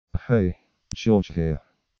Hey, George here.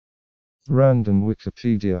 Random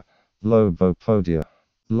Wikipedia. Lobopodia.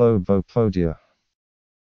 Lobopodia.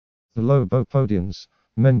 The Lobopodians,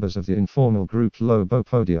 members of the informal group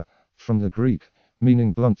Lobopodia, from the Greek,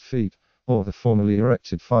 meaning blunt feet, or the formally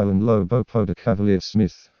erected phylum Lobopoda cavalier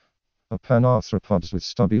smith, are panarthropods with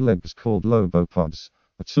stubby legs called lobopods,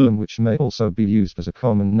 a term which may also be used as a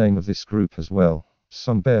common name of this group as well.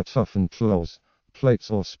 Some bear toughened claws, plates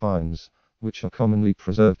or spines, which are commonly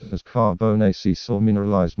preserved as carbonaceous or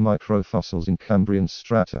mineralized microfossils in Cambrian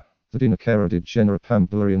strata. The dinocaridid genera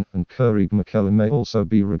Pampalarian and Currigmacella may also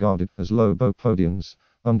be regarded as lobopodians.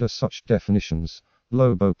 Under such definitions,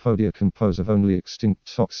 Lobopodia compose of only extinct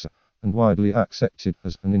taxa, and widely accepted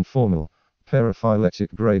as an informal,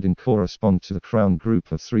 paraphyletic grade and correspond to the crown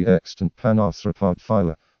group of three extant panarthropod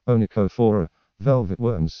phyla, Onychophora, velvet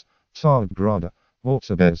worms, tardigrada,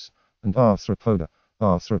 water bears, and arthropoda,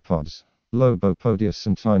 arthropods. Lobopodia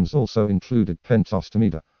sometimes also included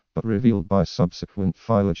Pentastomida, but revealed by subsequent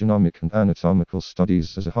phylogenomic and anatomical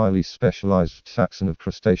studies as a highly specialized taxon of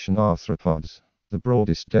crustacean arthropods. The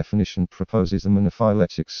broadest definition proposes the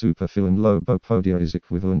monophyletic superphylum Lobopodia is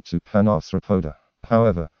equivalent to Panarthropoda.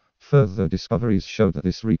 However, further discoveries showed that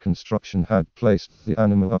this reconstruction had placed the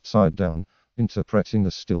animal upside down, interpreting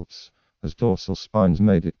the stilts, as dorsal spines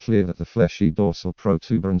made it clear that the fleshy dorsal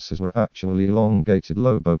protuberances were actually elongated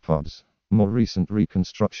lobopods. More recent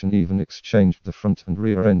reconstruction even exchanged the front and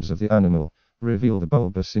rear ends of the animal, revealed the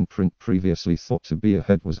bulbous imprint previously thought to be a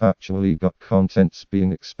head was actually gut contents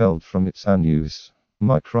being expelled from its anus.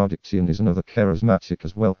 Microdictyon is another charismatic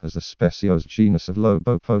as well as the speciose genus of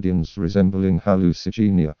lobopodians resembling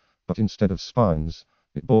Hallucigenia, but instead of spines,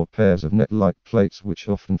 it bore pairs of net-like plates which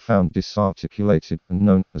often found disarticulated and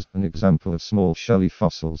known as an example of small shelly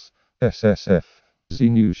fossils, SSF.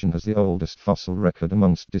 Xenusion has the oldest fossil record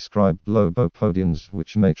amongst described lobopodians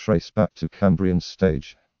which may trace back to Cambrian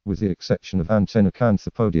stage, with the exception of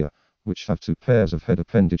Antennacanthropodia, which have two pairs of head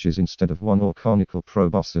appendages instead of one or conical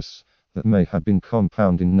proboscis, that may have been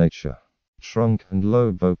compound in nature. Trunk and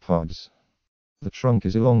lobopods. The trunk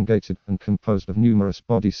is elongated and composed of numerous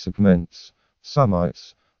body segments,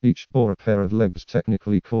 somites, each bore a pair of legs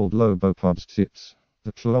technically called lobopods tips.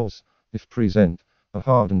 The claws, if present, are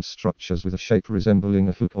hardened structures with a shape resembling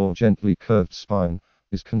a hook or gently curved spine,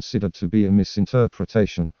 is considered to be a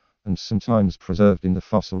misinterpretation, and sometimes preserved in the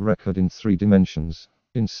fossil record in 3 dimensions.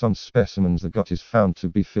 In some specimens the gut is found to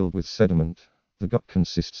be filled with sediment. The gut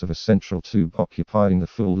consists of a central tube occupying the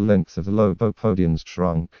full length of the lobopodian's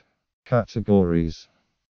trunk. Categories.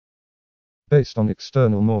 Based on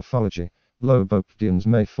external morphology, lobopodians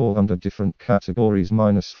may fall under different categories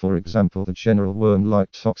minus for example the general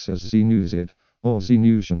worm-like toxas Xenusid, or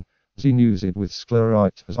Xenusion, Xenusid with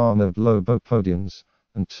sclerite as armored lobopodians,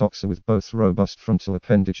 and toxa with both robust frontal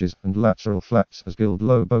appendages and lateral flaps as gilled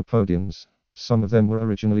lobopodians. Some of them were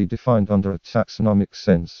originally defined under a taxonomic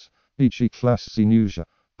sense, e.g. class Xenusia,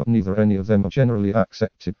 but neither any of them are generally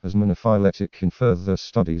accepted as monophyletic in further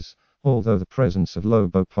studies, although the presence of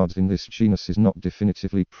lobopods in this genus is not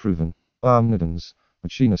definitively proven. Amnodons, a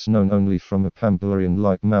genus known only from a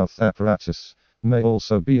Pampalarian-like mouth apparatus, may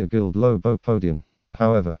also be a gilled lobopodian.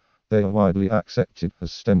 However, they are widely accepted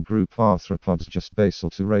as stem group arthropods just basal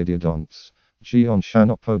to radiodonts,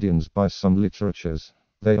 Geontianopodians by some literatures.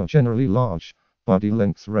 They are generally large, body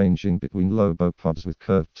length ranging between lobopods with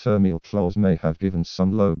curved terminal claws may have given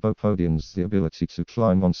some lobopodians the ability to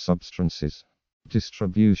climb on substances.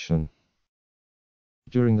 Distribution.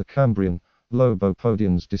 During the Cambrian,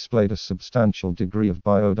 lobopodians displayed a substantial degree of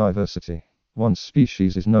biodiversity. One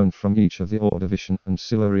species is known from each of the Ordovician and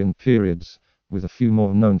Silurian periods, with a few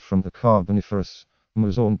more known from the Carboniferous,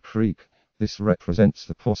 Mesozoic Creek. This represents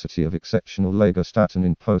the paucity of exceptional Lagostatin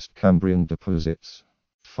in post-Cambrian deposits.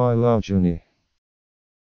 Phylogeny.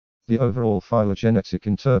 The overall phylogenetic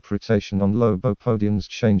interpretation on lobopodians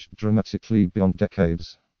changed dramatically beyond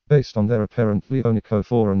decades, based on their apparently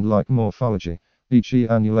onychophoran-like morphology, e.g.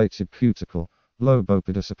 annulated cuticle,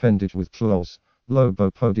 lobopodous appendage with claws.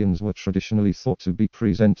 Lobopodians were traditionally thought to be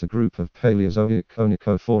present a group of Paleozoic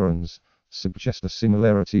onychophorans, suggest the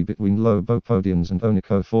similarity between lobopodians and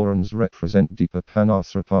onychophorans represent deeper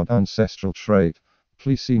panarthropod ancestral trait,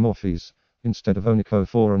 plesiomorphes, instead of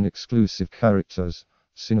onychophoran exclusive characters,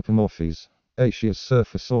 synapomorphes. Acia's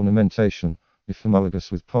surface ornamentation, if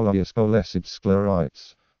homologous with polyascolecid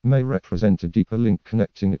sclerites, may represent a deeper link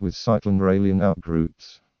connecting it with cyclonralian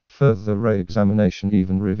outgroups. Further re-examination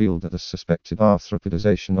even revealed that the suspected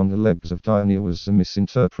arthropodization on the legs of Dionaea was a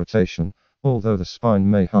misinterpretation. Although the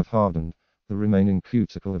spine may have hardened, the remaining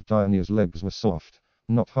cuticle of Dionaea's legs were soft,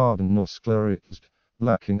 not hardened nor sclerotized.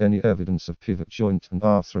 lacking any evidence of pivot joint and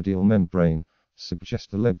arthrodial membrane, suggest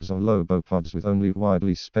the legs are lobopods with only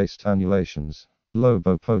widely spaced annulations.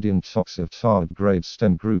 Lobopodian toxic tardigrade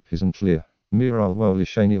stem group isn't clear.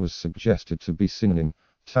 Miralwolishania was suggested to be synonym.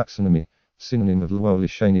 Taxonomy, synonym of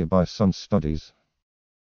Lwolishania by some studies.